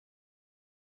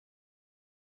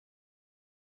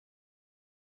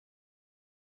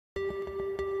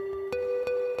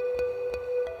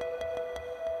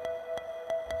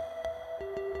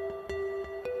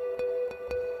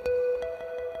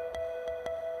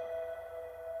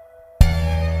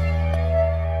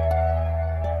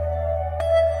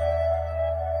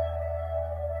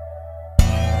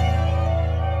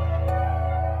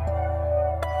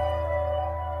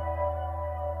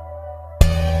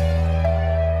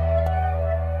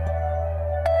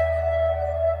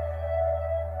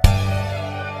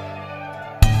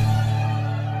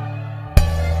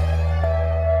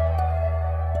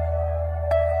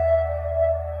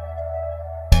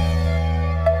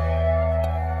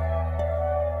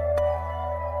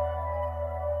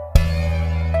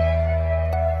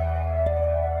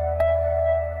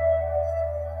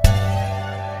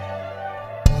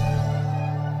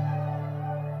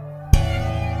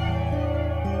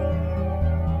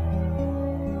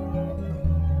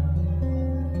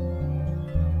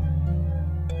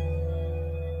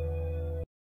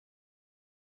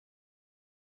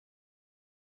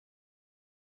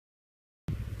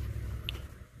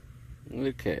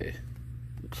Okay,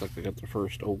 looks like I got the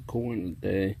first old coin of the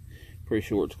day. Pretty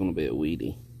sure it's going to be a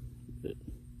weedy, but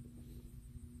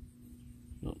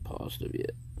not positive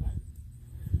yet.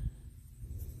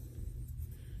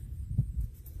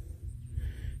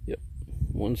 Yep,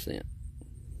 1 cent.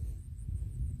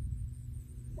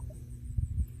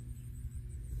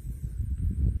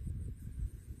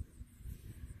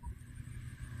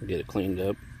 Get it cleaned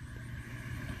up.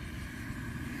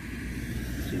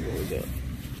 See what we got.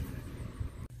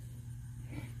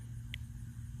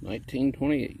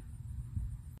 1928.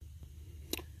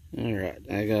 Alright,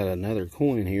 I got another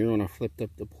coin here. When I flipped up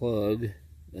the plug,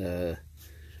 it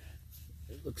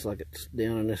looks like it's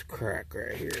down in this crack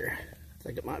right here. I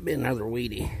think it might be another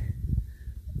weedy.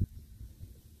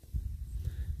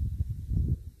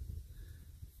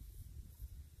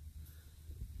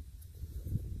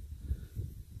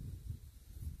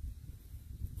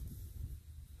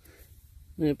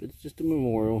 Yep, it's just a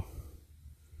memorial.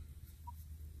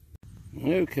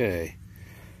 Okay,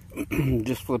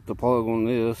 just flipped the plug on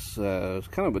this. It's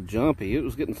kind of a jumpy. It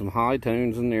was getting some high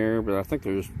tones in there, but I think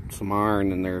there's some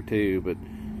iron in there too. But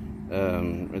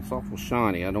it's awful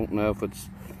shiny. I don't know if it's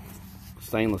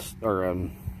stainless or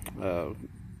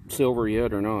silver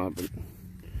yet or not, but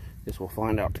I guess we'll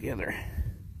find out together.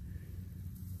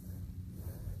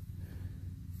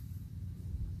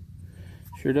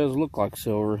 Sure does look like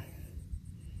silver.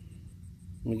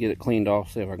 Let me get it cleaned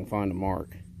off, see if I can find a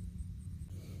mark.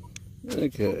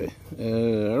 Okay,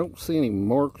 I don't see any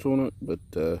marks on it, but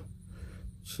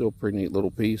still a pretty neat little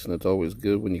piece, and it's always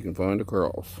good when you can find a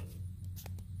cross.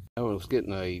 I was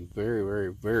getting a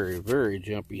very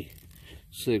jumpy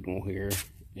signal here,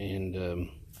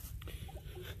 and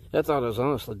I thought I was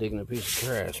honestly digging a piece of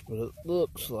trash, but it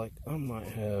looks like I might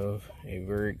have a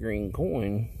very green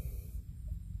coin,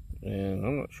 and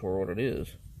I'm not sure what it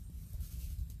is.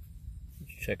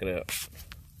 Let's check it out.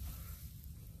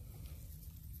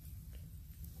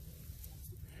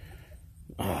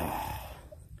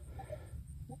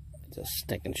 It's a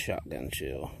stinking shotgun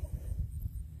shell.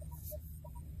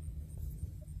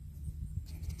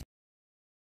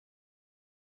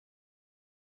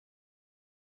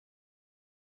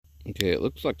 Okay, it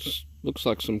looks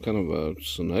like some kind of a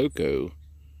Sunoco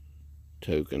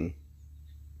token.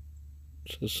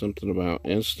 It says something about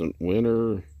instant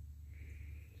winner.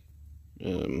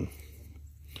 Then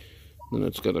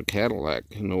it's got a Cadillac,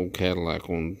 an old Cadillac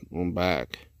on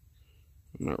back.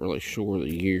 I'm not really sure the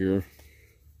year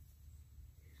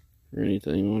or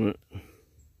anything on it,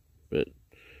 but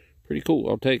pretty cool.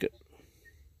 I'll take it.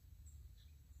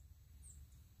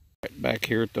 Right back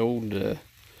here at the old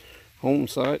home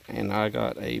site, and I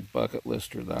got a bucket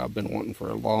lister that I've been wanting for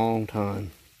a long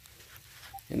time,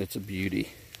 and it's a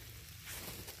beauty.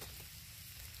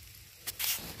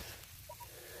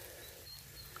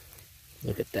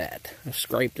 Look at that. I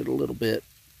scraped it a little bit,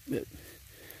 but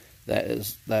that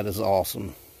is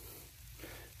awesome.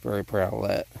 Very proud of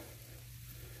that.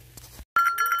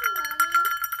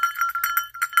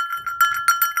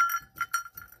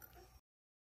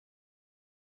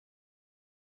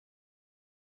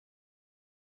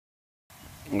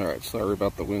 Alright, sorry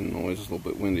about the wind noise. It's a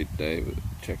little bit windy today, but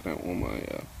checking out one of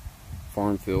my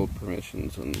farm field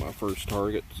permissions, and my first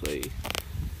target's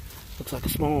looks like a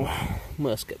small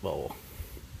musket ball.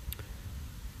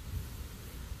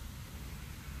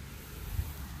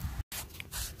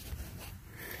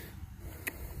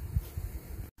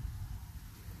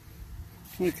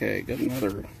 Okay, got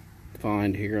another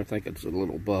find here. I think it's a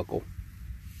little buckle.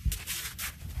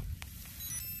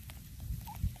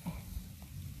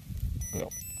 Yep.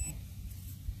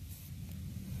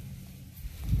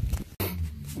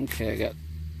 Okay, I got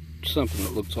something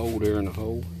that looks old there in the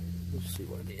hole. Let's see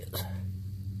what it is.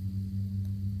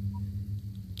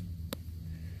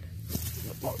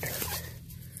 Oh, there it is.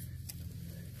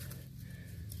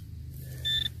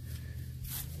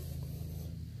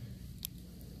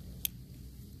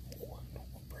 Oh, I don't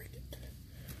want to break it.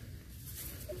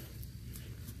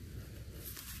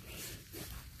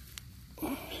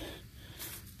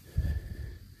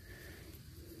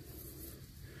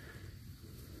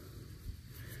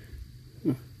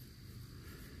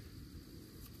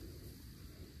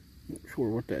 Not sure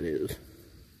what that is.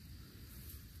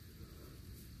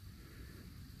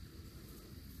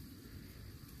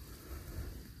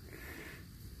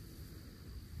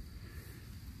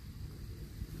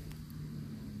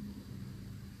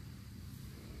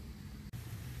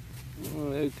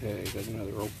 Okay, got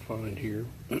another old find here.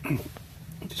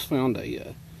 Just found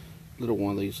a little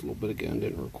one of these a little bit ago and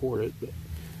didn't record it, but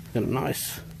got a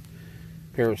nice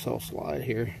parasol slide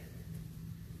here.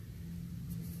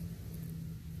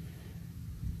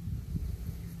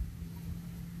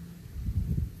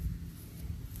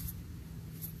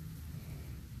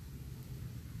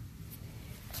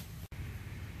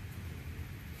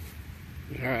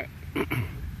 Alright.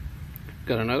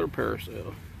 Got another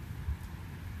parasail.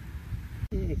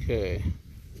 Okay.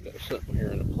 Got something here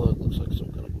in the plug. Looks like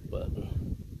some kind of a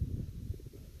button.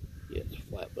 Yeah, it's a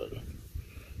flat button.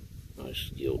 Nice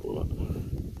skilled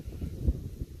one.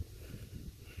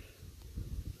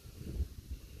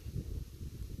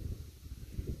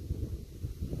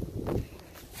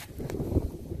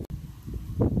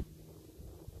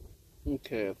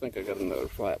 Okay, I think I got another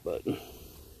flat button.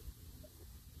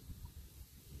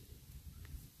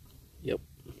 Yep.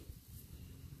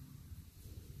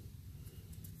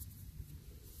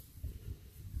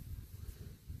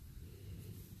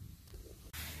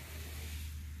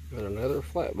 Got another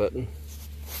flat button.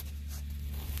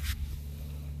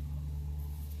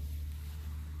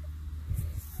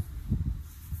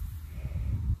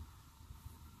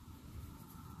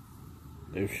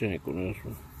 No shank on this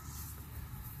one.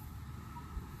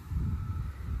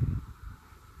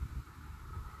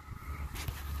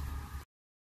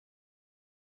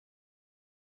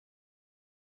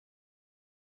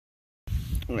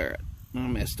 Alright, I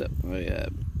messed up my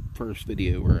first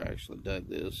video where I actually dug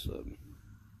this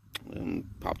and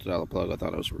popped it out of the plug. I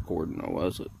thought I was recording, I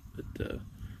wasn't. But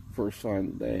first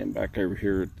find of the day, I'm back over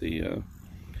here at the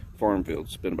farm field.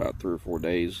 It's been about 3 or 4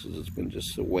 days because it's been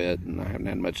just so wet and I haven't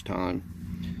had much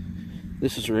time.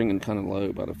 This is ringing kind of low,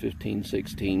 about a 15,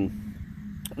 16.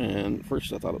 And at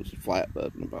first I thought it was a flat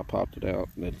button, but I popped it out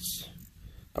and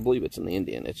I believe it's an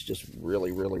Indian. It's just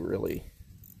really, really, really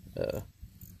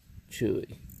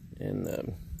chewy, and I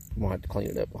might have to clean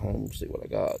it up at home and see what I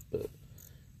got, but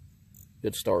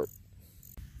good start.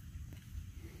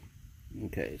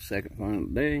 Okay, second find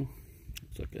of the day.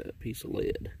 It's like a piece of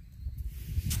lead.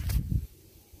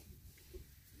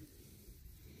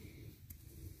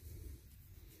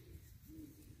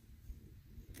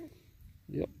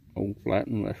 Yep, old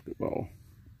flattened musket ball.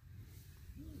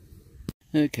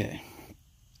 Okay,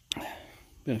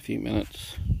 been a few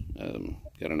minutes.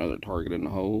 Got another target in the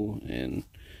hole, and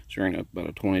it's ringing up about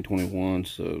a 2021,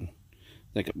 so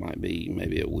I think it might be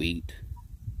maybe a wheat.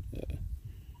 Got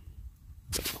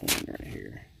a coin right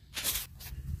here.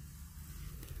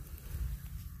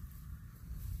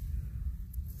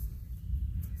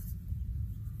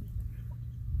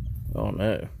 Oh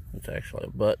no, it's actually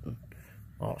a button.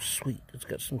 Oh sweet, it's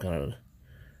got some kind of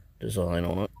design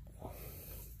on it,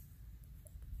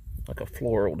 like a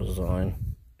floral design.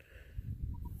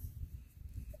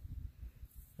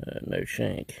 No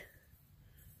shank.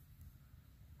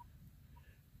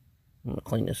 I'm gonna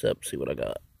clean this up, see what I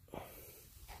got.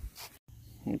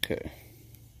 Okay,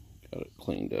 got it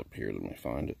cleaned up here. Let me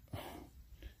find it.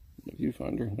 The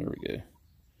viewfinder, there we go.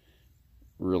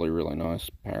 Really, really nice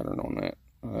pattern on that.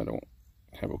 I don't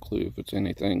have a clue if it's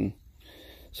anything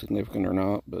significant or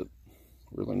not, but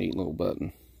really neat little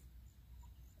button.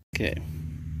 Okay,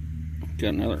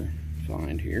 got another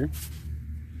find here.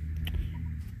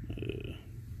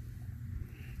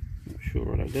 Not sure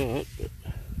what I got, but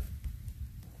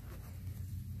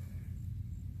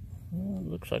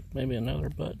looks like maybe another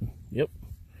button. Yep.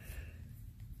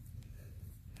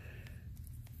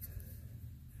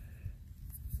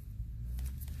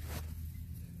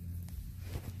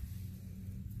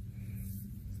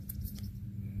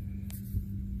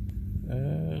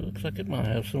 Looks like it might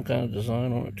have some kind of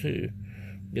design on it too.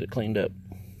 Get it cleaned up.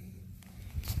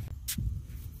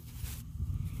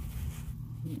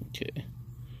 Okay.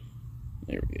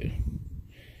 There we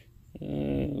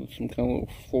go. Some kind of little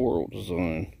floral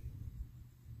design.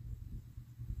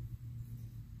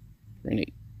 Pretty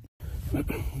neat.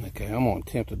 Okay, I'm going to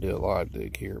attempt to do a live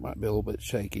dig here. It might be a little bit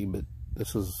shaky, but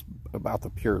this is about the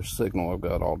purest signal I've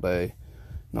got all day.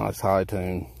 Nice high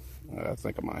tone. I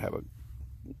think I might have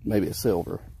maybe a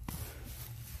silver.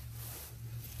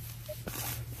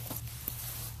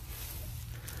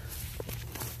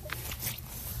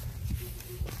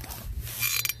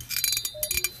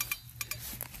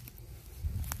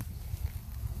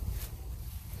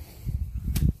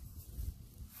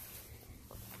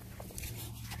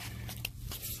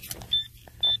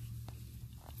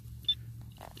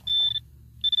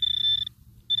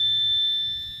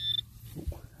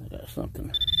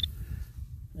 Something.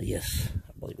 Yes,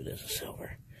 I believe it is a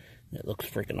silver. It looks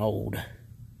freaking old.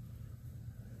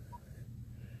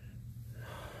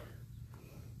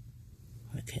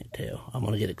 I can't tell. I'm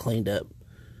gonna get it cleaned up.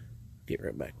 Get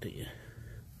right back to you.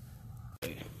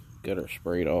 Okay, got her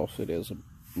sprayed off. It is a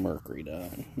mercury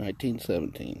dye,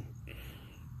 1917.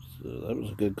 So that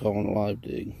was a good call on the live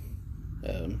dig.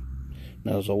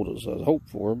 Not as old as I was hoped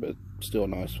for, but still a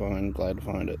nice find. Glad to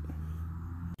find it.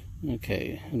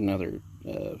 Okay, another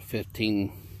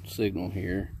 15 signal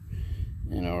here,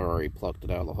 And I already plucked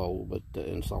it out of the hole, but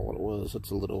and saw what it was.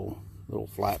 It's a little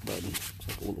flat button. It's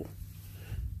like a little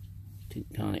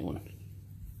tiny one.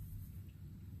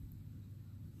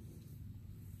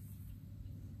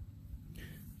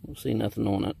 We'll see nothing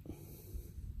on it.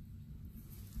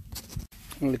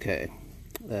 Okay,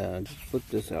 just flipped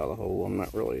this out of the hole. I'm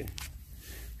not really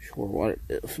sure what it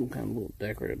is. Some kind of little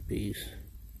decorative piece.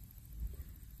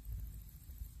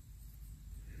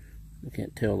 I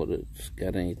can't tell that it's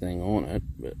got anything on it,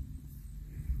 but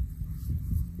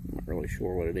I'm not really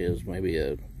sure what it is. Maybe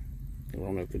I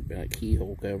don't know if it'd be a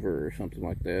keyhole cover or something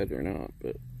like that or not,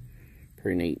 but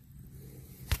pretty neat.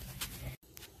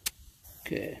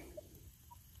 Okay.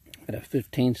 Got a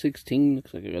 15-16,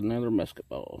 looks like I got another musket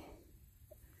ball.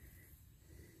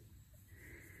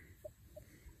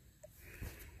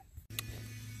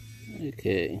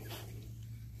 Okay.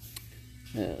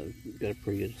 Got a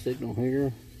pretty good signal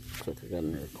here. Looks like I got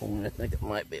another coin. I think it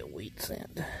might be a wheat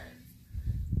cent.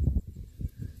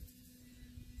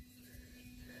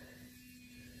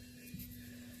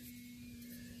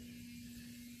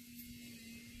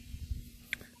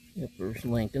 Yep, there's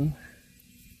Lincoln.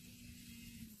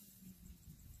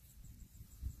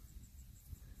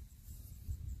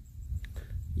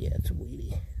 Yeah, it's a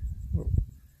wheatie.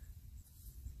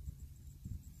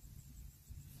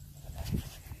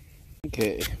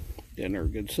 Okay, got another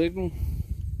good signal.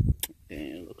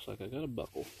 And it looks like I got a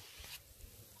buckle.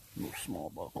 A little small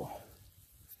buckle.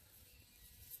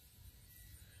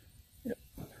 Yep.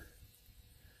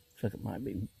 Looks like it might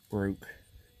be broke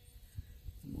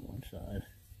on one side.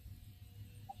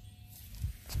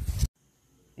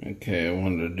 Okay, I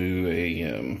wanted to do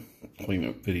a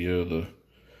cleanup video of the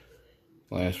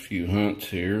last few hunts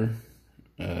here.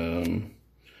 We'll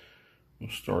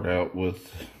start out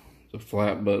with the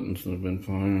flat buttons that I've been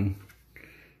finding.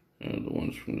 The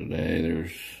ones from today,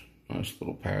 there's a nice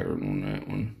little pattern on that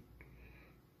one.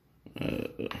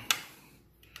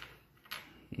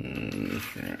 And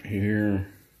this right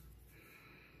here,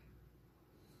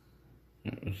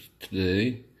 that was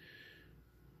today.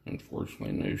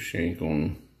 Unfortunately, no shank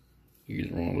on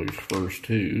either one of those first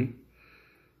two.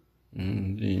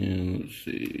 And then, let's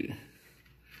see.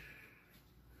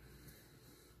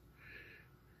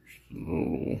 Just a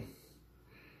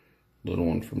little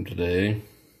one from today.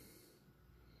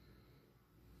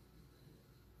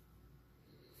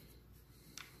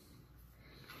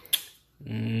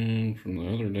 And from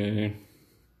the other day,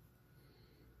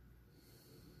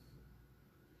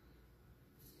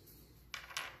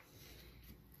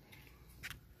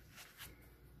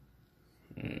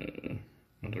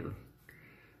 another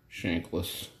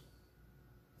shankless.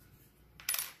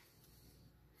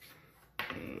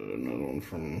 Another one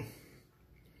from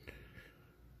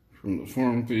the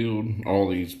farm field. All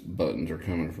these buttons are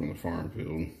coming from the farm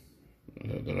field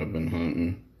that I've been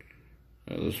hunting.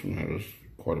 This one has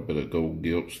quite a bit of gold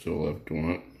gilt still left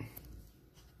on it.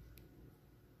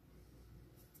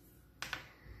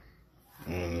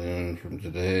 And then from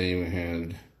today we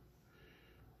had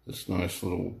this nice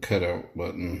little cutout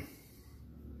button,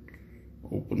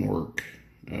 open work.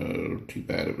 Too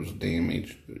bad it was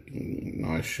damaged, but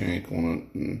nice shank on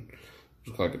it, and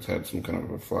looks like it's had some kind of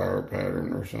a flower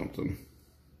pattern or something.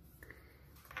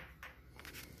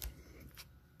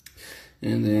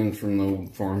 And then from the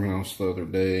old farmhouse the other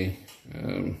day,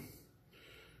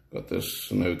 got this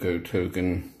Sunoco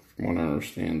token. From what I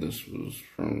understand, this was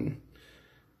from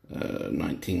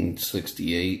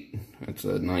 1968. It's a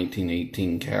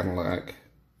 1918 Cadillac.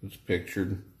 It's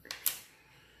pictured.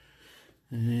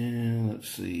 And let's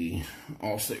see,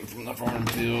 also from the farm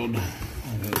field,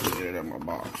 let's get it out of my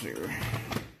box here.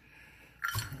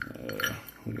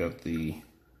 We got the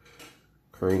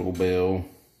cradle bell.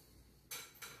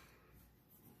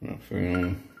 I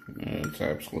found it's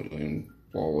absolutely in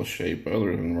flawless shape,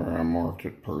 other than where I marked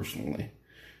it personally.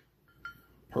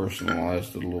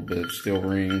 Personalized it a little bit, still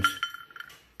rings.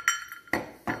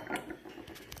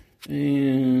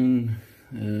 And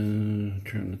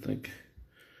trying to think.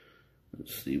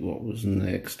 Let's see what was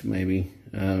next, maybe.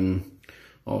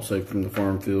 Also from the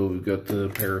farm field, we've got the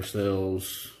parasol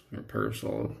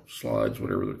slides,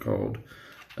 whatever they're called.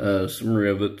 Some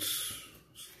rivets,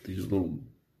 these little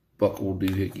buckle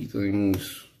doohickey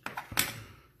things.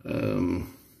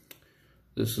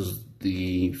 This is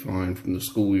the find from the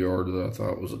schoolyard that I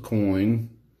thought was a coin.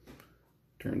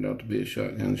 Turned out to be a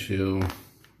shotgun shell.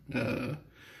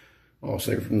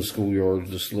 Also from the schoolyard,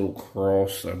 this little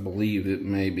cross. I believe it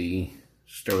may be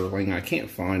sterling. I can't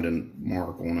find a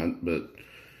mark on it, but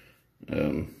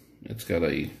it's got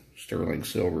a sterling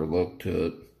silver look to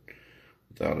it,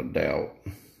 without a doubt.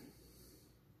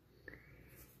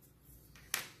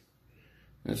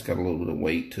 It's got a little bit of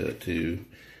weight to it too.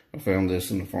 I found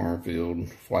this in the farm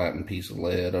field, flattened piece of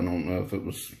lead. I don't know if it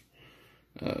was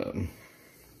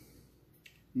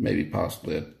maybe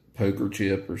possibly a poker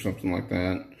chip or something like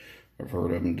that. I've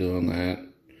heard of them doing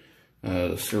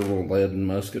that. Several lead and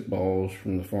musket balls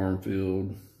from the farm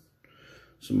field.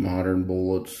 Some modern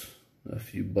bullets. A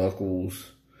few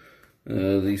buckles.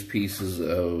 These pieces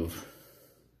of,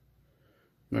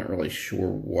 not really sure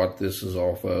what this is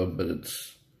off of, but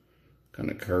it's kind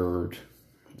of curved.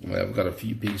 I've got a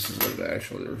few pieces of it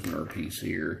actually. There's another piece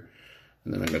here.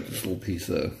 And then I got this little piece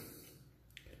of,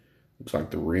 looks like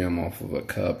the rim off of a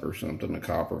cup or something, a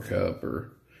copper cup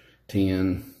or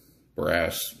tin,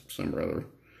 brass, some other.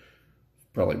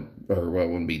 Probably, or well, it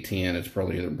wouldn't be tin, it's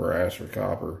probably either brass or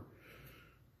copper.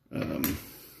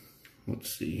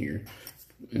 Let's see here.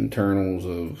 Internals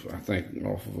of, I think,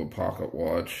 off of a pocket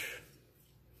watch.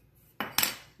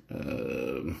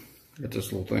 Got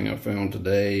this little thing I found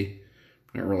today.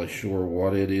 Not really sure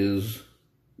what it is.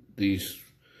 These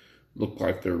look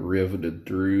like they're riveted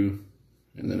through,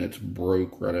 and then it's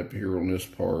broke right up here on this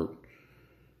part.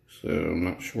 So I'm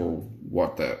not sure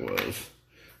what that was.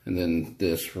 And then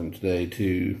this from today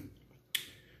too.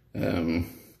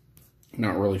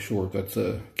 Not really sure if that's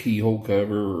a keyhole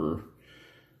cover or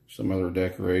some other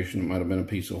decoration. It might have been a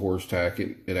piece of horse tack.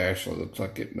 It actually looks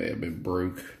like it may have been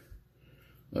broke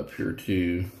up here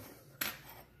too.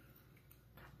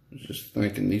 I was just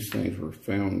thinking these things were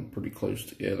found pretty close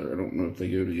together. I don't know if they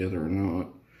go together or not.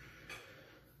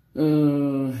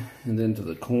 And then to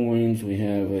the coins, we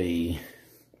have I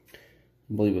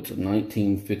believe it's a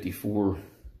 1954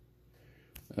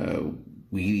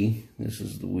 Wheatie. This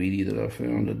is the Wheatie that I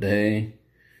found today.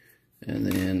 And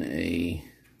then the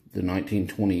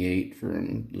 1928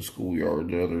 from the schoolyard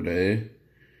the other day.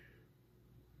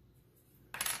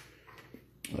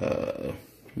 And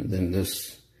then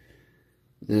this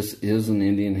is an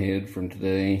Indian head from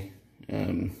today.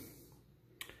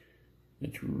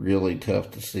 It's really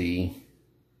tough to see.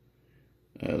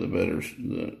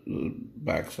 The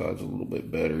backside's a little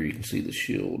bit better. You can see the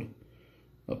shield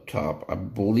up top. I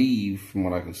believe, from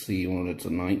what I can see on it, it's a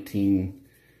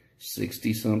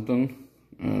 1960 something.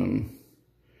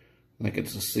 I think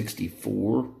it's a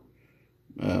 64,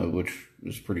 which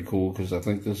is pretty cool because I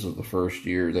think this is the first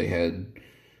year they had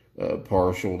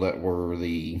partial that were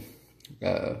the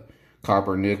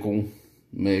copper nickel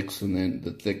mix, and then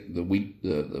the wheat,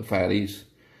 the fatties,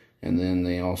 and then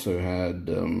they also had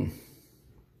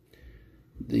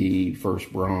the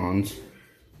first bronze,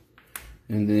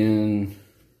 and then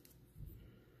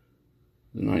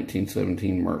the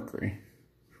 1917 mercury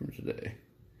from today.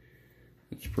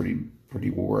 It's pretty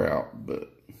wore out,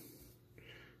 but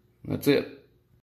that's it.